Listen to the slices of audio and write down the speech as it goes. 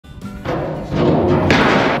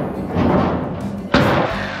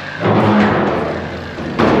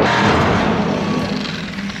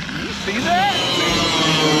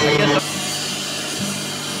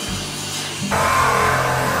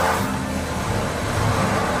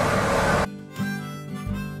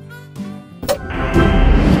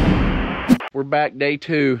we're back, day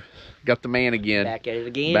 2. Got the man again. Back at it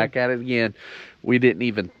again. Back at it again. We didn't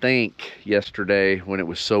even think yesterday when it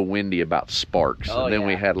was so windy about sparks. Oh, and then yeah.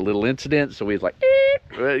 we had a little incident, so we was like,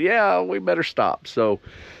 yeah, we better stop. So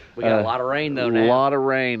we got a lot of rain though now. A lot of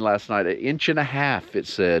rain last night. 1.5 inches, it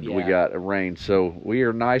said. Yeah. We got a rain. So we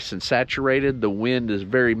are nice and saturated. The wind is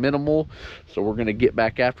very minimal. So we're going to get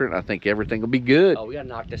back after it, and I think everything will be good. Oh, we got to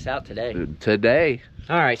knock this out today. Today.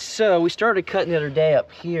 All right, so we started cutting the other day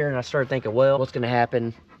up here, and I started thinking, well, what's going to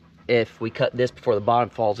happen if we cut this before the bottom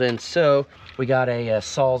falls in? So we got a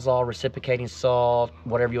sawzall, reciprocating saw,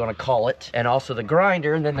 whatever you want to call it, and also the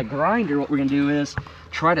grinder. And then the grinder, what we're going to do is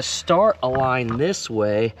try to start a line this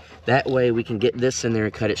way. That way we can get this in there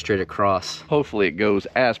and cut it straight across. Hopefully it goes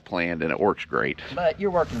as planned and it works great. But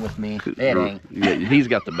you're working with me. It ain't. Yeah, he's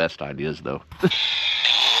got the best ideas though.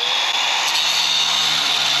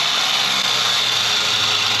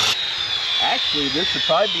 Actually, this would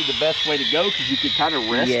probably be the best way to go because you could kind of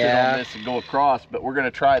rest it on this and go across, but we're going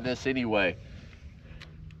to try this anyway.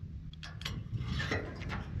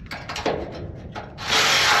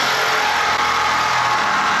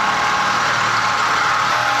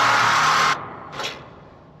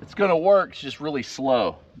 It's going to work, it's just really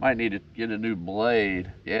slow. Might need to get a new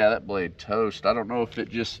blade. Yeah, that blade toast. I don't know if it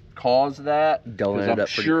just caused that. Doling it up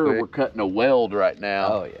pretty sure quick. We're cutting a weld right now.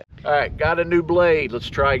 Oh, yeah. All right, got a new blade. Let's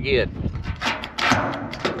try again.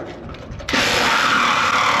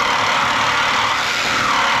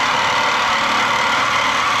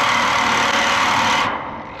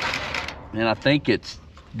 And I think it's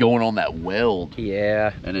going on that weld.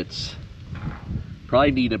 Yeah. And it's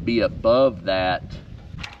probably need to be above that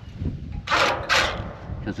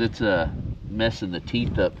because it's messing the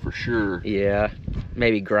teeth up for sure. Yeah.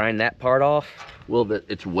 Maybe grind that part off. Well,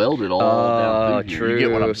 it's welded all down through here. True. You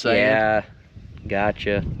get what I'm saying? Yeah.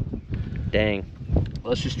 Gotcha. Dang.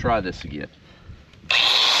 Let's just try this again.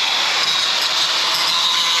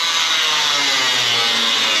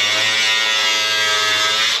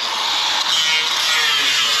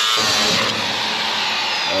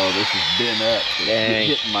 Oh, this is bent up. So Dang.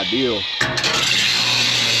 it's hitting my deal.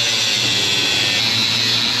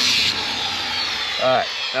 All right,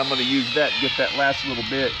 now I'm going to use that, get that last little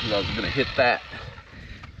bit because I was going to hit that.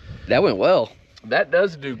 That went well. That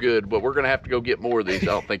does do good, but we're going to have to go get more of these. I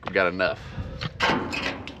don't think we got enough.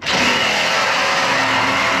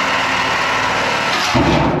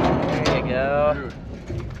 There you go.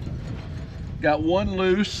 Got one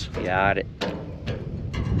loose. Got it.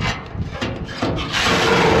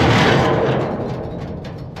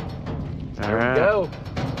 There we go.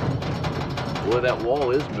 Boy, that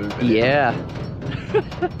wall is moving. Yeah.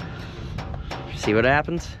 See what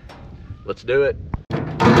happens? Let's do it.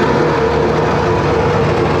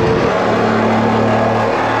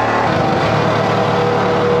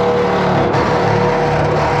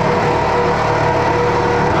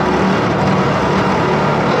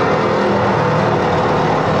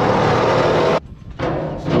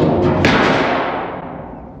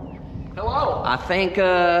 Hello. I think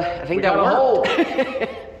that worked.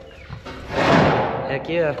 Heck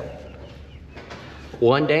yeah.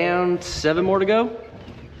 One down, 7 more to go.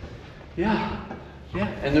 Yeah.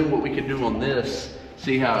 And then what we could do on this,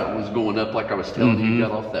 see how it was going up like I was telling you, got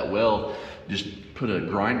off that well, just put a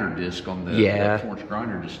grinder disc on the 4-inch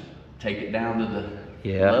grinder, just take it down to the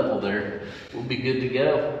level there. We'll be good to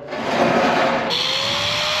go.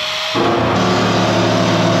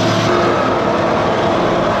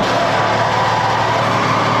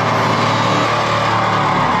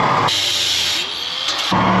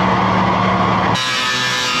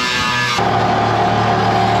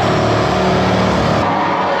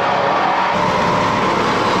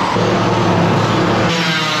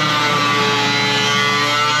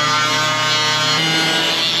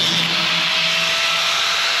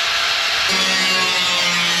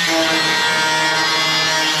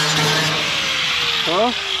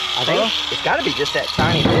 I think it's got to be just that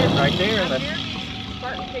tiny bit right there.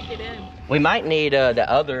 Start and kick it in. We might need the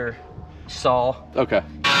other saw. Okay.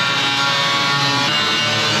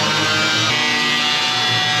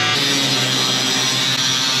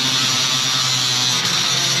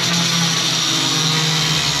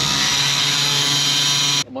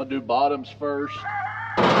 I'm gonna do bottoms first.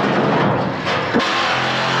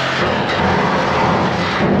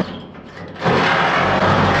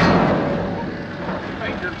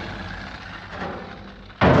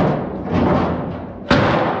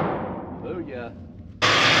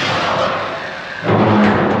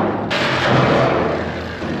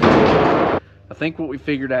 think what we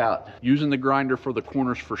figured out, using the grinder for the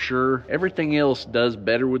corners for sure. Everything else does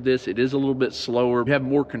better with this. It is a little bit slower. You have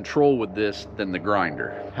more control with this than the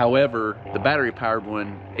grinder. However, the battery powered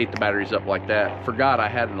one ate the batteries up like that. Forgot I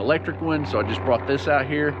had an electric one, so I just brought this out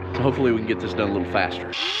here. So hopefully we can get this done a little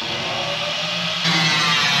faster.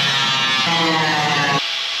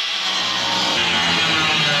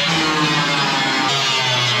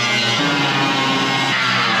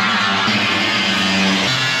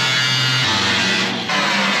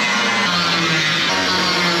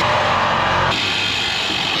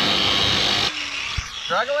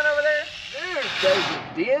 Struggling over there? Dude, there's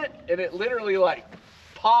a dent, and it literally like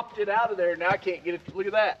popped it out of there. Now I can't get it. Look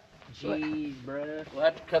at that. Jeez, bruh. We'll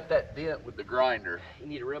have to cut that dent with the grinder. You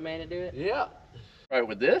need a real man to do it? Yeah. Right,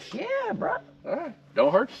 with this? Yeah, bro. All right.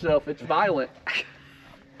 Don't hurt yourself. It's violent.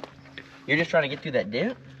 You're just trying to get through that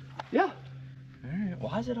dent? Yeah. All right.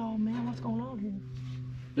 Why is it all, man? What's going on here?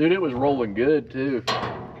 Dude, it was rolling good, too.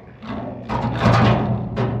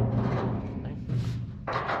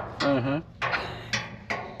 Uh-huh.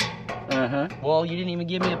 Uh-huh. Well, you didn't even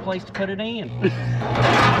give me a place to put it in.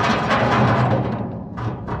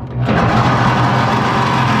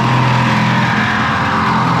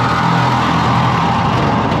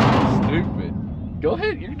 Stupid. Go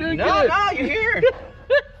ahead, you're doing good. No, you're here.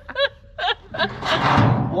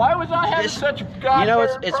 Why was I having such a goddamn You know,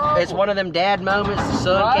 it's problem? one of them dad moments. The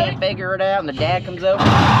son Right? can't figure it out, and the dad comes over.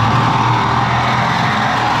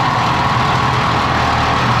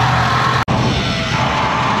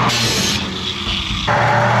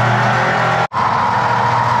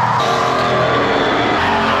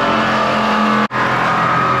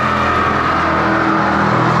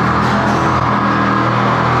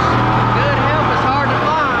 Good help is hard to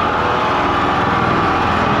find.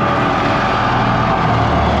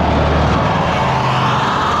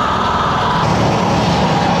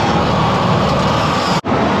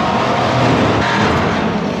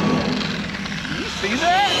 You see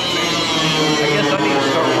that? I guess I need to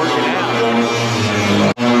start working out.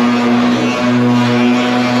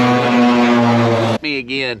 Me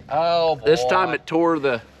again. Oh, boy. This time it tore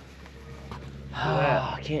the...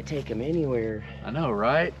 Oh, I can't take him anywhere. I know,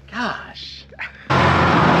 right? Gosh.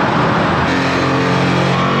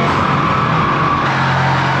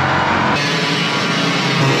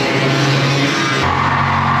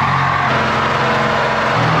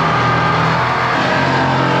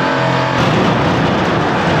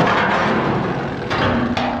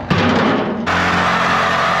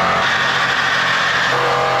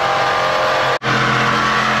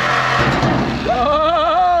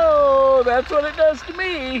 Oh, that's what it does to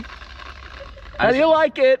me. How do you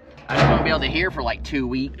like it? I just want to be able to hear for like 2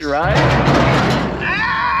 weeks. Right?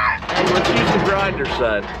 Hey, let's use the grinder,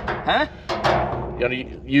 son. Huh? You want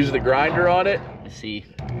to use the grinder on it? Let's see.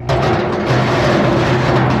 Oh,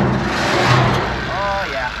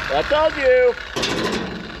 yeah. I told you.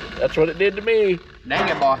 That's what it did to me. Dang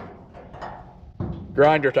it, boy.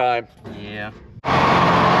 Grinder time. Yeah.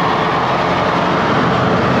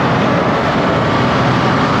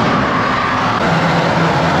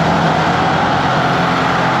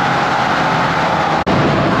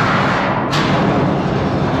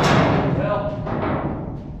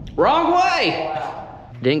 Wrong way!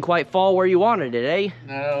 Didn't quite fall where you wanted it, eh?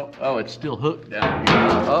 No. Oh, it's still hooked down here.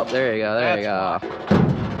 Oh, there you go, there you go.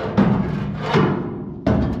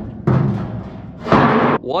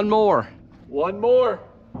 One more. One more.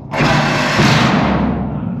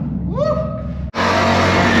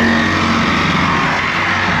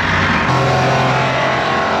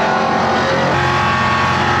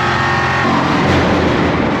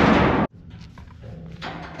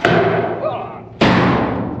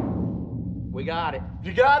 We got it.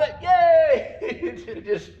 You got it? Yay! You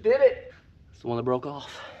just did it. It's the one that broke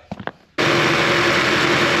off. We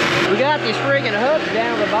got these friggin' hooks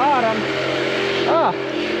down the bottom. Oh,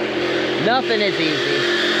 nothing is easy.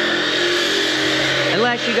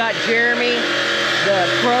 Unless you got Jeremy, the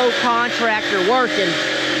pro contractor, working.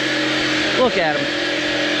 Look at him.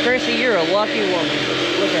 Chrissy, you're a lucky woman.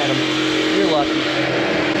 Look at him. You're lucky.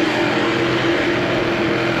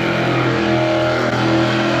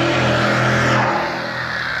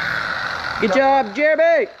 Good job,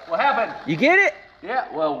 Jeremy. What happened? You get it? Yeah,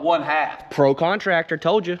 well, one half. Pro contractor,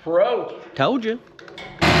 told you. Pro. Told you.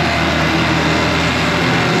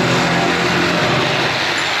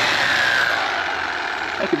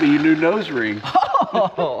 That could be your new nose ring.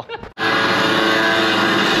 Oh.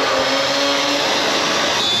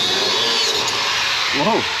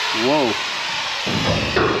 Whoa, whoa.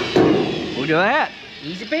 Look at that.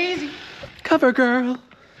 Easy peasy. Cover girl.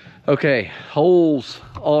 Okay, holes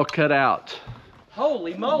all cut out.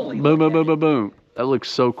 Holy moly. Boom, boom, boom, boom, boom. That looks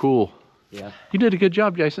so cool. Yeah. You did a good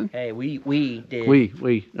job, Jason. Hey, we did.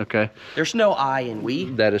 We, okay. There's no I in we.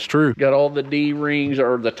 That is true. Got all the D rings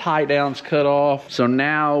or the tie downs cut off. So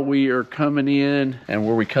now we are coming in, and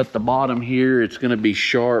where we cut the bottom here, it's gonna be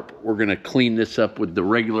sharp. We're gonna clean this up with the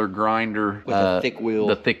regular grinder. With the thick wheel.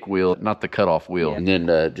 The thick wheel, not the cutoff wheel. Yeah. And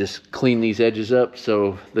then just clean these edges up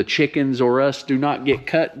so the chickens or us do not get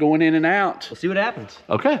cut going in and out. We'll see what happens.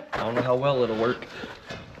 Okay. I don't know how well it'll work.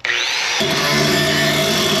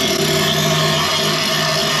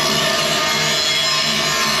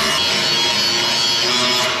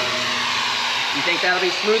 You think that'll be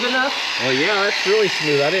smooth enough? Well, yeah, that's really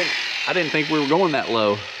smooth. I didn't think we were going that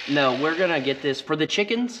low. No, we're gonna get this for the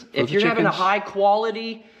chickens. If you're having a high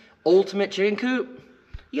quality, ultimate chicken coop,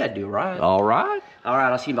 you gotta do it right. All right. All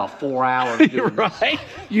right, I'll see you in about 4 hours. You're right.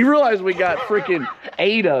 You realize we got freaking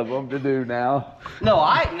 8 of them to do now.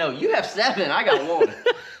 No, you have 7. I got 1.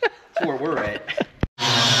 That's where we're at.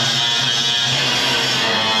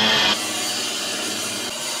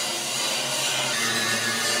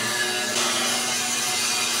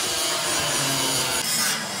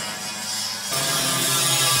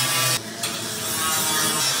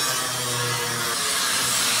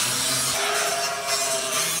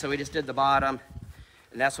 So we just did the bottom,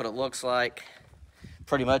 and that's what it looks like.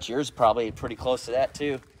 Pretty much. Yours is probably pretty close to that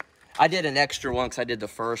too. I did an extra one because I did the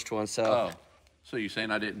first one. So. Oh, so you're saying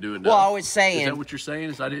I didn't do enough? Well, I was saying. Is that what you're saying?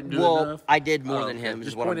 Is I didn't do well, enough? I did more than him. Just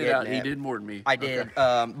is what point I'm it out. getting He at. did more than me. I did.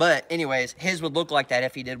 Okay. But anyways, his would look like that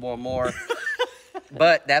if he did one more.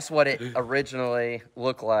 But that's what it originally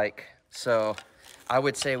looked like. So I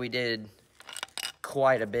would say we did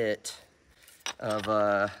quite a bit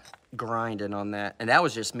of grinding on that, and that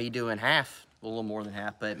was just me doing half. A little more than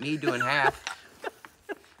half, but me doing half.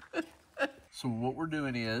 So what we're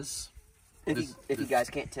doing is... If you guys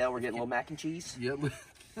can't tell, we're getting a little mac and cheese. Yep.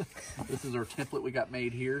 This is our template we got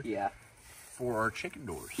made here. Yeah. For our chicken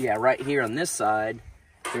doors. Yeah, right here on this side,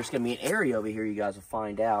 there's going to be an area over here you guys will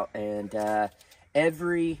find out. And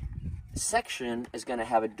every section is going to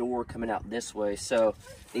have a door coming out this way. So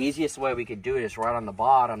the easiest way we could do it is right on the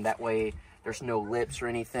bottom. That way... there's no lips or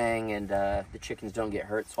anything, and the chickens don't get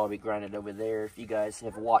hurt, so I'll be grinding over there if you guys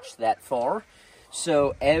have watched that far.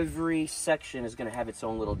 So every section is going to have its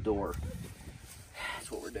own little door. That's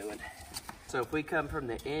what we're doing. So if we come from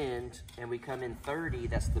the end and we come in 30,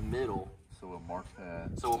 that's the middle. So we'll mark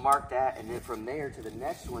that. So we'll mark that, and then from there to the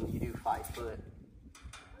next one, you do 5 foot,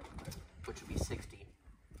 which would be 60.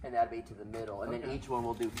 And that'd be to the middle. And then each one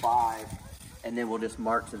will do 5, and then we'll just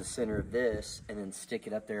mark to the center of this, and then stick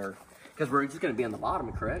it up there. Because we're just going to be on the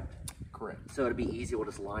bottom, correct? Correct. So it'll be easy. We'll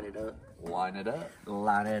just line it up. Line it up.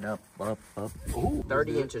 Line it up. Ooh,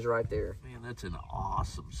 30 inches right there. Man, that's an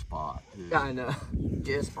awesome spot, dude. I know.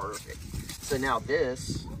 Just perfect. So now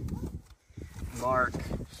this, mark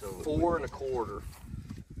 4 1/4.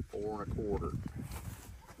 4 1/4.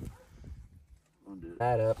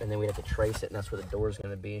 That up, and then we have to trace it, and that's where the door's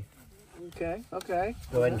going to be. Okay, okay.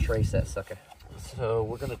 Go ahead and trace that sucker. So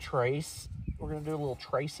we're going to trace. We're going to do a little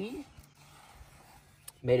tracing.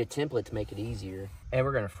 Made a template to make it easier. And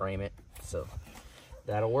we're going to frame it. So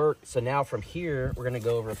that'll work. So now from here, we're going to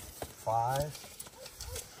go over 5.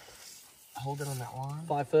 Hold it on that line.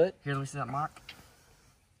 5 foot. Here, let me see that mark.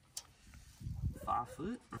 5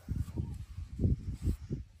 foot.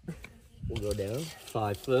 We'll go down.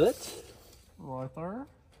 5 foot. Right there.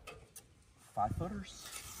 5 footers.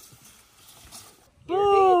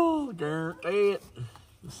 Oh, darn it.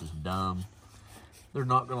 This is dumb. They're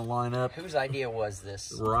not going to line up. Whose idea was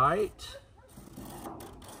this? Right?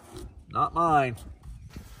 Not mine.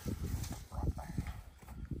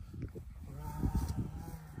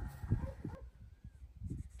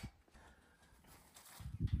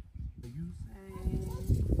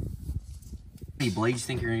 How many blades you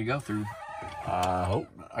think you're going to go through? I hope.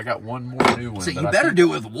 I got one more new one. So you better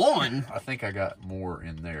do it with one. I think I got more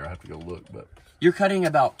in there. I have to go look, but... You're cutting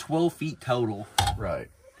about 12 feet total. Right.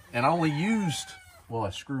 And I only used... Well, I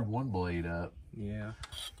screwed one blade up. Yeah.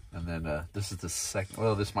 And then this is the second.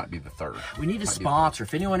 Well, this might be the third. We need a sponsor.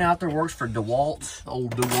 If anyone out there works for DeWalt,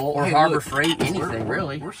 old DeWalt or Harbor Freight, anything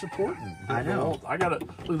really. We're supporting. I know. DeWalt. I got to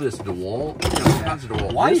look at this DeWalt. All kinds of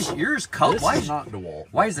DeWalt. Why is yours color? Why is not DeWalt?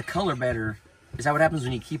 Why is the color better? Is that what happens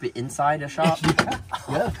when you keep it inside a shop?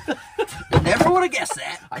 Yeah. Never would have guessed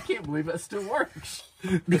that. I can't believe that still works.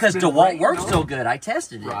 Because DeWalt works so good. I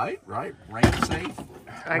tested it. Right. Rain safe.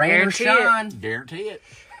 Rain or shine. Guarantee it.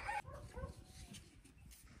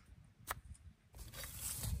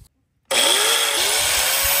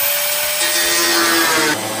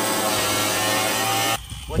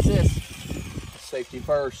 What's this? Safety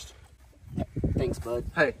first. Thanks, bud.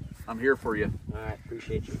 Hey, I'm here for you. All right,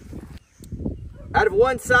 appreciate you. Out of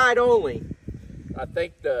one side only. I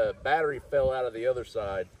think the battery fell out of the other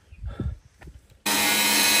side.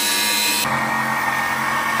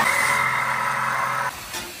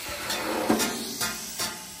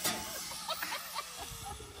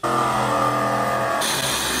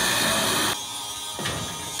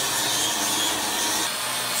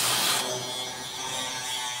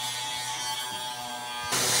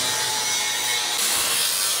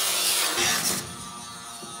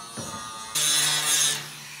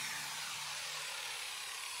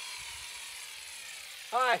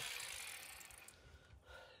 Hi.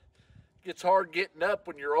 Gets hard getting up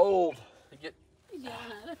when you're old. You get. You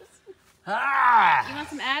Ah! want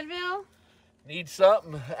some Advil? Need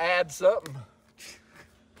something. Add something.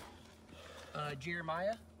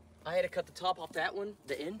 Jeremiah, I had to cut the top off that one,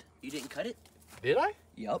 the end. You didn't cut it? Did I?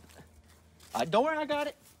 Yup. Don't worry, I got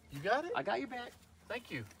it. You got it? I got your back.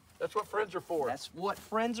 Thank you. That's what friends are for. That's what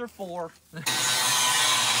friends are for.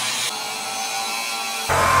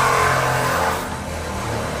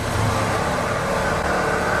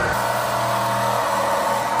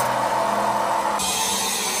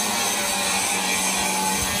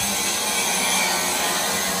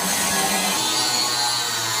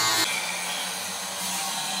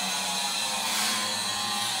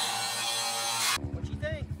 What you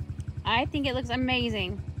think? I think it looks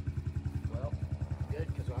amazing. Well, good,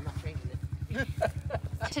 because I'm not changing it.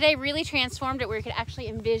 Today really transformed it where you could actually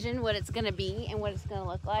envision what it's going to be and what it's going to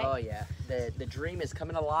look like. Oh, yeah. The dream is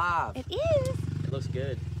coming alive. It is. It looks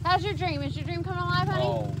good. How's your dream? Is your dream coming alive, honey?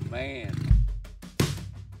 Oh, man.